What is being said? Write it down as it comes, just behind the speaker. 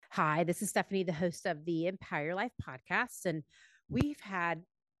Hi, this is Stephanie, the host of the Empower Your Life podcast. And we've had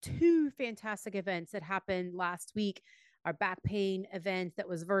two fantastic events that happened last week. Our back pain event that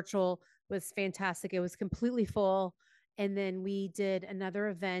was virtual was fantastic. It was completely full. And then we did another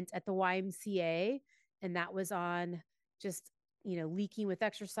event at the YMCA, and that was on just, leaking with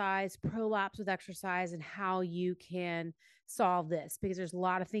exercise, prolapse with exercise, and how you can solve this because there's a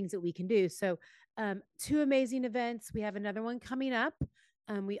lot of things that we can do. So, two amazing events. We have another one coming up.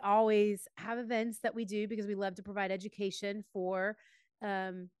 We always have events that we do because we love to provide education for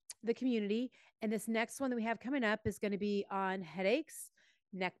the community. And this next one that we have coming up is going to be on headaches,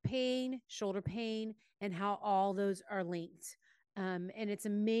 neck pain, shoulder pain, and how all those are linked. And it's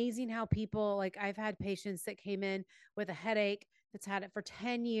amazing how people, like I've had patients that came in with a headache that's had it for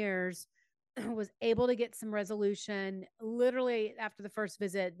 10 years, was able to get some resolution. Literally after the first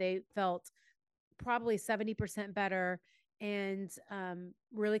visit, they felt probably 70% better and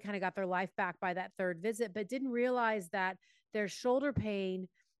really kind of got their life back by that third visit, but didn't realize that their shoulder pain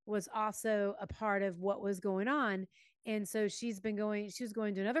was also a part of what was going on. And so she was going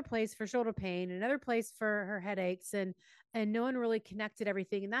to another place for shoulder pain, another place for her headaches, and no one really connected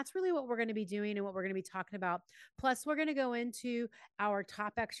everything. And that's really what we're going to be doing and what we're going to be talking about. Plus, we're going to go into our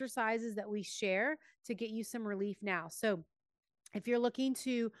top exercises that we share to get you some relief now. So if you're looking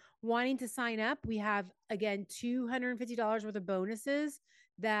to wanting to sign up, we have again $250 worth of bonuses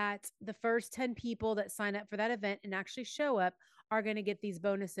that the first 10 people that sign up for that event and actually show up are going to get these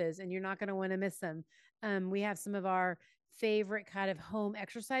bonuses, and you're not going to want to miss them. We have some of our favorite kind of home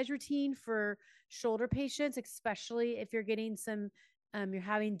exercise routine for shoulder patients, especially if you're getting you're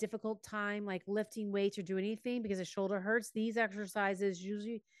having difficult time like lifting weights or doing anything because the shoulder hurts. These exercises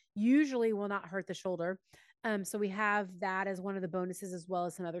usually will not hurt the shoulder. So we have that as one of the bonuses as well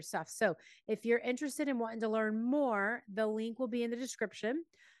as some other stuff. So if you're interested in wanting to learn more, the link will be in the description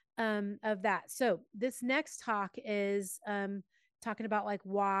of that. So this next talk is talking about like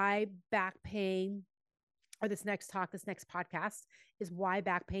why back pain, or this next podcast is why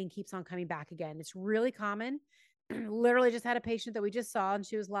back pain keeps on coming back again. It's really common. Literally just had a patient that we just saw, and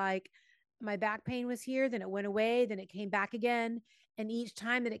she was like, my back pain was here, then it went away, then it came back again. And each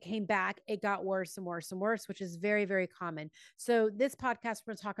time that it came back, it got worse and worse and worse, which is very, very common. So this podcast,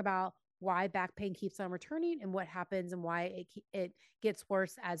 we're going to talk about why back pain keeps on returning and what happens and why it gets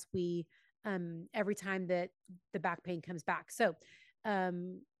worse as we, every time that the back pain comes back. So,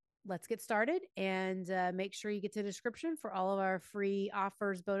 let's get started, and make sure you get to the description for all of our free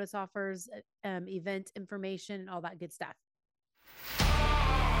offers, bonus offers, event information, and all that good stuff.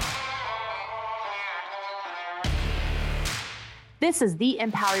 This is the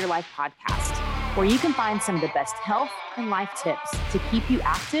Empower Your Life podcast, where you can find some of the best health and life tips to keep you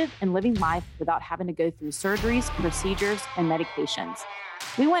active and living life without having to go through surgeries, procedures, and medications.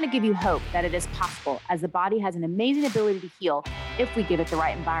 We want to give you hope that it is possible, as the body has an amazing ability to heal if we give it the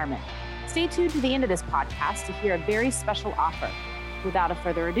right environment. Stay tuned to the end of this podcast to hear a very special offer. Without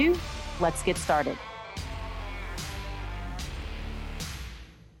further ado, let's get started.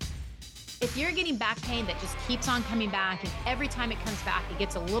 If you're getting back pain that just keeps on coming back, and every time it comes back, it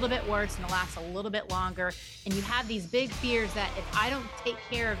gets a little bit worse and it lasts a little bit longer, and you have these big fears that if I don't take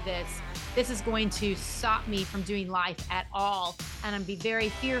care of this is going to stop me from doing life at all, and I'm be very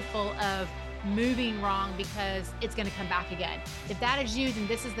fearful of moving wrong because it's going to come back again. If that is you, then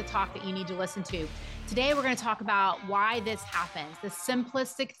this is the talk that you need to listen to. Today, we're going to talk about why this happens, the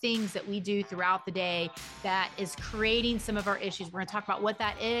simplistic things that we do throughout the day that is creating some of our issues. We're going to talk about what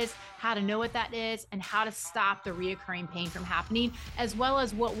that is, how to know what that is, and how to stop the reoccurring pain from happening, as well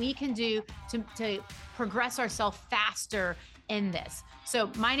as what we can do to progress ourselves faster in this. So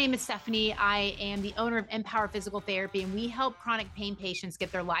my name is Stephanie. I am the owner of Empower Physical Therapy, and we help chronic pain patients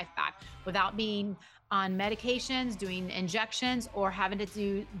get their life back without being on medications, doing injections, or having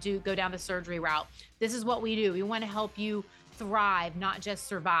to go down the surgery route. This is what we do. We want to help you thrive, not just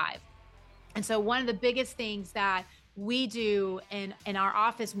survive. And so one of the biggest things that we do in our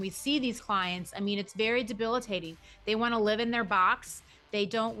office when we see these clients, I mean, it's very debilitating. They want to live in their box. They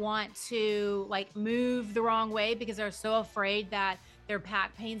don't want to like move the wrong way because they're so afraid that their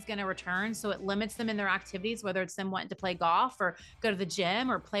back pain's going to return. So it limits them in their activities, whether it's them wanting to play golf or go to the gym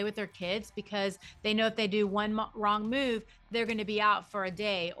or play with their kids, because they know if they do one wrong move, they're going to be out for a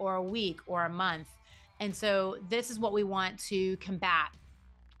day or a week or a month. And so this is what we want to combat.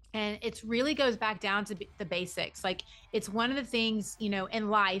 And it really goes back down to the basics. Like, it's one of the things, in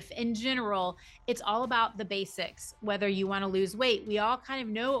life in general, it's all about the basics. Whether you want to lose weight, we all kind of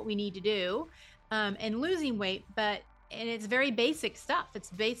know what we need to do in losing weight, but and it's very basic stuff. It's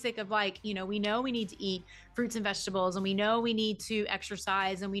basic of like, we know we need to eat fruits and vegetables, and we know we need to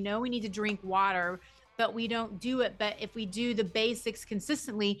exercise, and we know we need to drink water, but we don't do it. But if we do the basics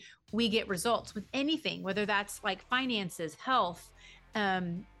consistently, we get results with anything, whether that's like finances, health,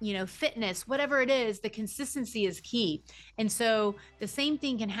 fitness, whatever it is. The consistency is key. And so the same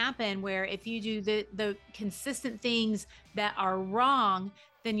thing can happen where if you do the consistent things that are wrong,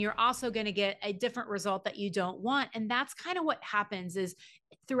 then you're also going to get a different result that you don't want. And that's kind of what happens is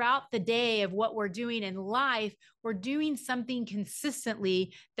throughout the day of what we're doing in life, we're doing something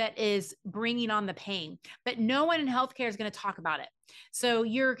consistently that is bringing on the pain, but no one in healthcare is going to talk about it. So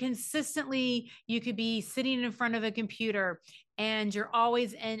you could be sitting in front of a computer and you're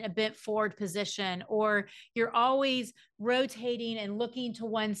always in a bent forward position, or you're always rotating and looking to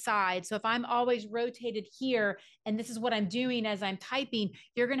one side. So if I'm always rotated here and this is what I'm doing as I'm typing,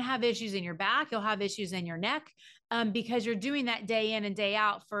 you're going to have issues in your back. You'll have issues in your neck because you're doing that day in and day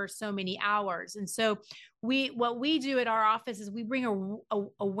out for so many hours. And so what we do at our office is we bring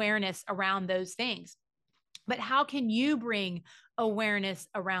awareness around those things. But how can you bring awareness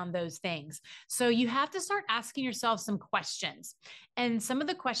around those things? So you have to start asking yourself some questions. And some of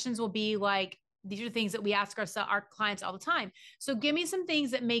the questions will be like, these are things that we ask our clients all the time. So give me some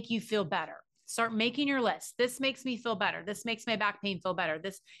things that make you feel better. Start making your list. This makes me feel better. This makes my back pain feel better.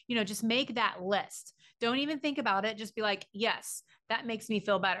 This, just make that list. Don't even think about it. Just be like, yes, that makes me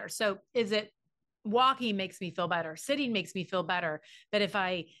feel better. So is it walking makes me feel better. Sitting makes me feel better. But if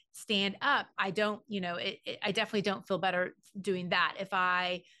I stand up, I don't, I definitely don't feel better doing that. If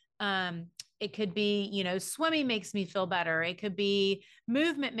it could be, swimming makes me feel better. It could be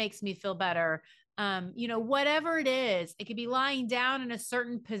movement makes me feel better. Whatever it is, it could be lying down in a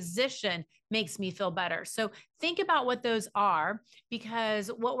certain position makes me feel better. So think about what those are, because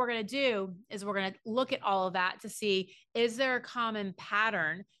what we're going to do is we're going to look at all of that to see, is there a common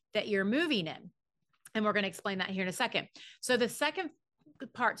pattern that you're moving in? And we're going to explain that here in a second. So the second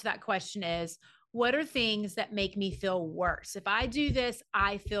part to that question is, what are things that make me feel worse? If I do this,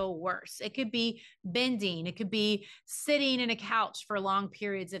 I feel worse. It could be bending. It could be sitting in a couch for long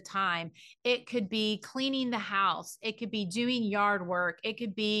periods of time. It could be cleaning the house. It could be doing yard work. It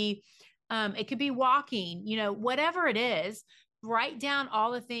could be walking, whatever it is. Write down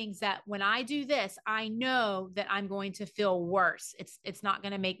all the things that when I do this, I know that I'm going to feel worse. It's not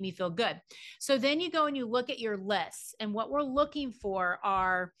going to make me feel good. So then you go and you look at your lists, and what we're looking for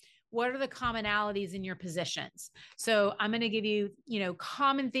are, what are the commonalities in your positions? So I'm going to give you,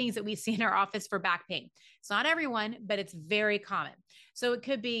 common things that we see in our office for back pain. It's not everyone, but it's very common. So it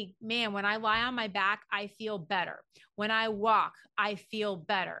could be, man, when I lie on my back, I feel better. When I walk, I feel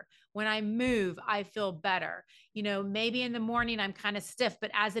better. When I move, I feel better. Maybe in the morning I'm kind of stiff,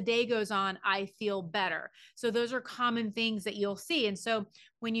 but as the day goes on, I feel better. So those are common things that you'll see. And so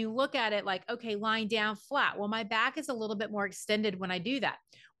when you look at it like, okay, lying down flat, well, my back is a little bit more extended when I do that.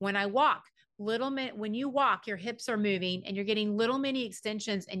 When I walk, when you walk, your hips are moving and you're getting little mini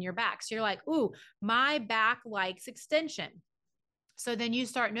extensions in your back. So you're like, ooh, my back likes extension. So then you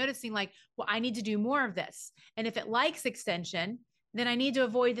start noticing like, well, I need to do more of this. And if it likes extension, then I need to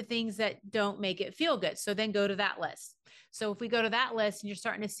avoid the things that don't make it feel good. So then go to that list. So if we go to that list and you're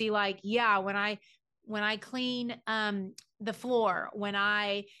starting to see like, yeah, when I clean the floor, when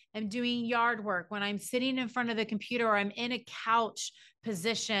I am doing yard work, when I'm sitting in front of the computer, or I'm in a couch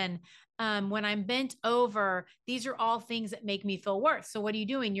position, when I'm bent over, these are all things that make me feel worse. So what are you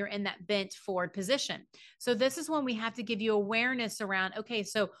doing? You're in that bent forward position. So this is when we have to give you awareness around, okay,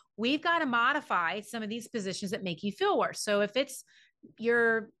 so we've got to modify some of these positions that make you feel worse. So if it's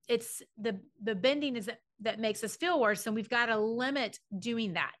the bending that makes us feel worse, and we've got to limit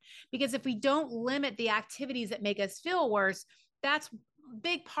doing that, because if we don't limit the activities that make us feel worse, that's a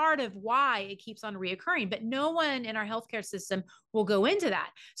big part of why it keeps on reoccurring. But no one in our healthcare system will go into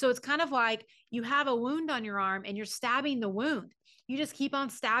that. So it's kind of like you have a wound on your arm and you're stabbing the wound. You just keep on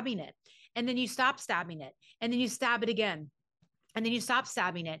stabbing it, and then you stop stabbing it, and then you stab it again, and then you stop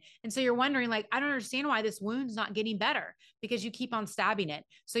stabbing it. And so you're wondering like, I don't understand why this wound's not getting better, because you keep on stabbing it.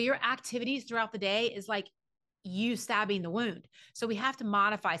 So your activities throughout the day is like you stabbing the wound. So we have to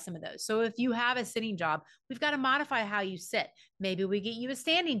modify some of those. So if you have a sitting job, we've got to modify how you sit. Maybe we get you a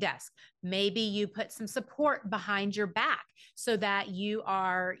standing desk. Maybe you put some support behind your back so that you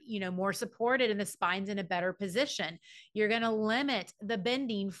are, more supported and the spine's in a better position. You're going to limit the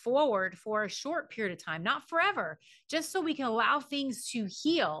bending forward for a short period of time, not forever, just so we can allow things to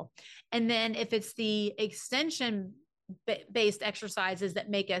heal. And then if it's the extension based exercises that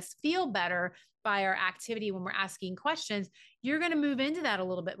make us feel better by our activity when we're asking questions, you're going to move into that a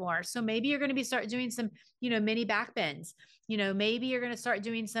little bit more. So maybe you're going to start doing some, mini back bends, maybe you're going to start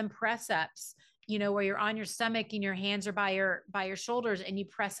doing some press ups, where you're on your stomach and your hands are by your shoulders and you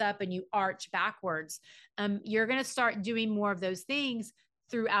press up and you arch backwards. You're going to start doing more of those things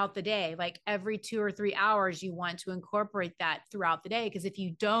throughout the day. Like every 2 or 3 hours, you want to incorporate that throughout the day. Because if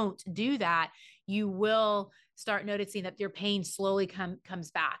you don't do that, you will start noticing that your pain slowly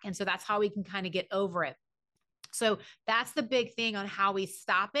comes back. And so that's how we can kind of get over it. So that's the big thing on how we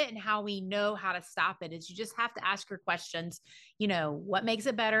stop it and how we know how to stop it is you just have to ask your questions. What makes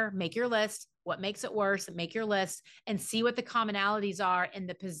it better? Make your list. What makes it worse? Make your list and see what the commonalities are in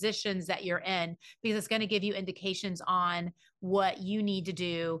the positions that you're in, because it's going to give you indications on what you need to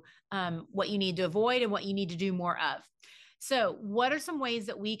do, what you need to avoid, and what you need to do more of. So what are some ways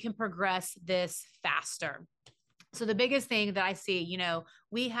that we can progress this faster? So the biggest thing that I see,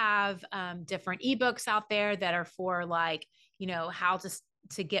 we have different ebooks out there that are for like, how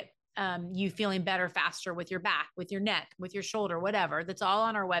to get you feeling better faster with your back, with your neck, with your shoulder, whatever. That's all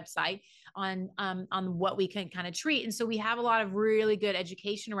on our website on what we can kind of treat. And so we have a lot of really good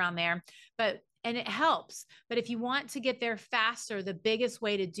education around there, and it helps. But if you want to get there faster, the biggest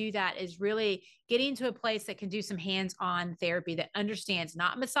way to do that is really getting to a place that can do some hands-on therapy that understands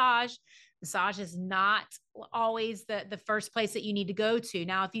not massage. Massage is not always the first place that you need to go to.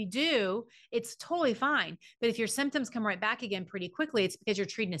 Now, if you do, it's totally fine. But if your symptoms come right back again pretty quickly, it's because you're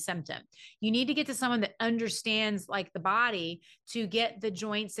treating a symptom. You need to get to someone that understands like the body to get the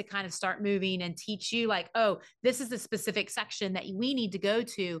joints to kind of start moving and teach you like, oh, this is the specific section that we need to go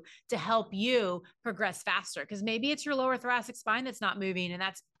to help you progress faster. Because maybe it's your lower thoracic spine that's not moving and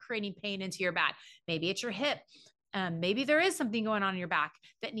that's creating pain into your back. Maybe it's your hip. Maybe there is something going on in your back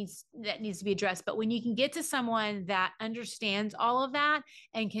that needs to be addressed. But when you can get to someone that understands all of that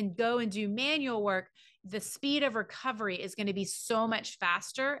and can go and do manual work, the speed of recovery is going to be so much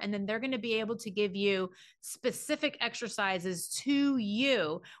faster. And then they're going to be able to give you specific exercises to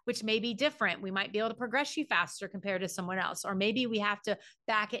you, which may be different. We might be able to progress you faster compared to someone else, or maybe we have to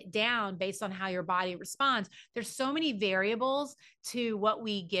back it down based on how your body responds. There's so many variables to what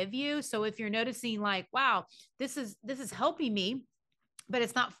we give you. So if you're noticing like, wow, this is helping me, but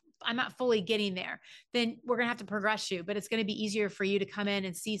I'm not fully getting there, then we're going to have to progress you, but it's going to be easier for you to come in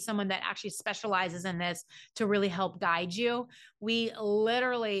and see someone that actually specializes in this to really help guide you. We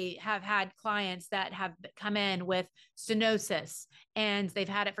literally have had clients that have come in with stenosis and they've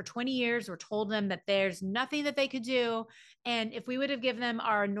had it for 20 years. We're told them that there's nothing that they could do. And if we would have given them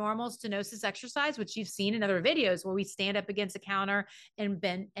our normal stenosis exercise, which you've seen in other videos where we stand up against a counter and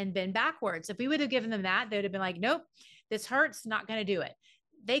bend backwards, if we would have given them that, they would have been like, nope, this hurts, not going to do it.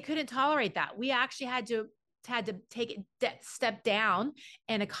 They couldn't tolerate that. We actually had to take it step down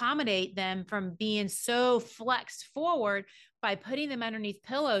and accommodate them from being so flexed forward by putting them underneath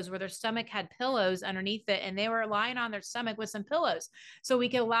pillows where their stomach had pillows underneath it. And they were lying on their stomach with some pillows. So we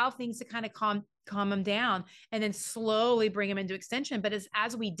could allow things to kind of calm them down and then slowly bring them into extension. But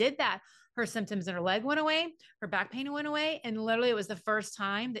as we did that, her symptoms in her leg went away, her back pain went away. And literally it was the first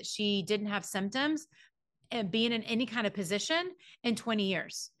time that she didn't have symptoms and being in any kind of position in 20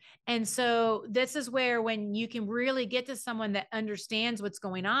 years. And so this is where when you can really get to someone that understands what's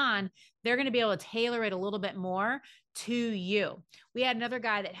going on, they're going to be able to tailor it a little bit more to you. We had another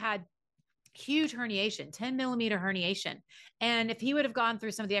guy that had huge herniation, 10 millimeter herniation. And if he would have gone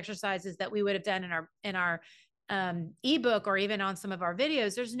through some of the exercises that we would have done in our ebook or even on some of our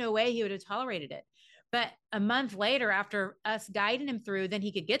videos, there's no way he would have tolerated it. But a month later, after us guiding him through, then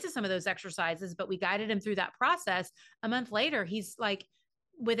he could get to some of those exercises, but we guided him through that process. A month later, he's like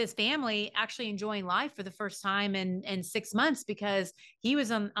with his family, actually enjoying life for the first time in 6 months, because he was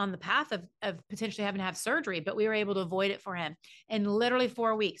on the path of potentially having to have surgery, but we were able to avoid it for him. In literally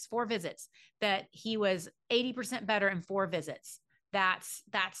 4 weeks, 4 visits, that he was 80% better in 4 visits. That's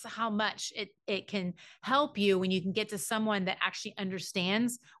how much it can help you when you can get to someone that actually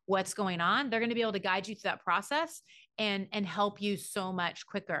understands what's going on. They're going to be able to guide you through that process and help you so much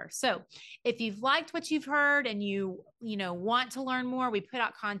quicker. So if you've liked what you've heard and you want to learn more, we put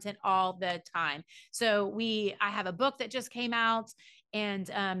out content all the time. So I have a book that just came out, and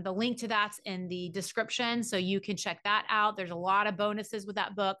the link to that's in the description. So you can check that out. There's a lot of bonuses with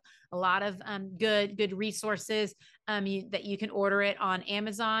that book, a lot of good resources that you can order it on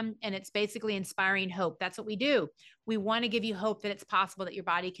Amazon. And it's basically inspiring hope. That's what we do. We want to give you hope that it's possible that your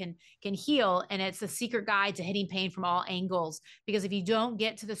body can heal. And it's a secret guide to hitting pain from all angles. Because if you don't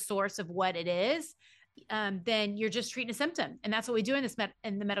get to the source of what it is, then you're just treating a symptom. And that's what we do in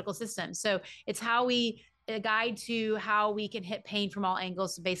the medical system. So it's how we a guide to how we can hit pain from all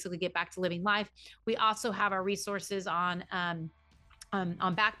angles to basically get back to living life. We also have our resources on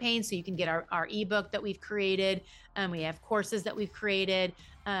back pain. So you can get our ebook that we've created. We have courses that we've created.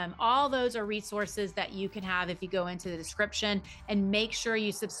 All those are resources that you can have if you go into the description, and make sure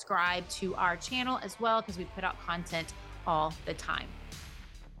you subscribe to our channel as well, because we put out content all the time.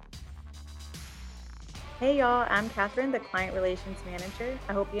 Hey y'all, I'm Catherine, the Client Relations Manager.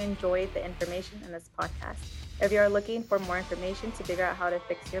 I hope you enjoyed the information in this podcast. If you are looking for more information to figure out how to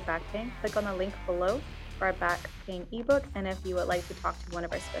fix your back pain, click on the link below for our back pain ebook, and if you would like to talk to one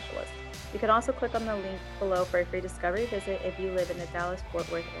of our specialists. You can also click on the link below for a free discovery visit if you live in the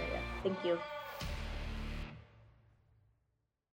Dallas-Fort Worth area. Thank you.